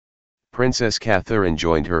Princess Catherine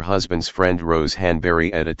joined her husband's friend Rose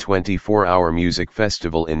Hanbury at a 24-hour music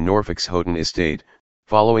festival in Norfolk's Houghton estate,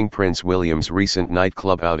 following Prince William's recent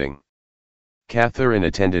nightclub outing. Catherine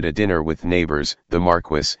attended a dinner with neighbors, the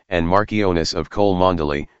Marquis and Marchioness of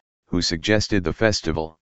Cholmondeley, who suggested the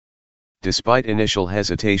festival. Despite initial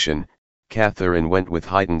hesitation, Catherine went with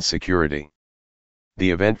heightened security.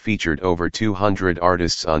 The event featured over 200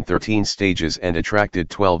 artists on 13 stages and attracted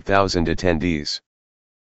 12,000 attendees.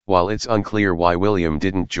 While it's unclear why William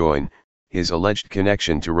didn't join, his alleged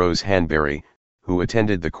connection to Rose Hanbury, who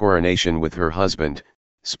attended the coronation with her husband,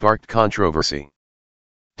 sparked controversy.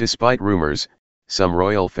 Despite rumors, some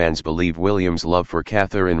royal fans believe William's love for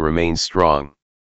Catherine remains strong.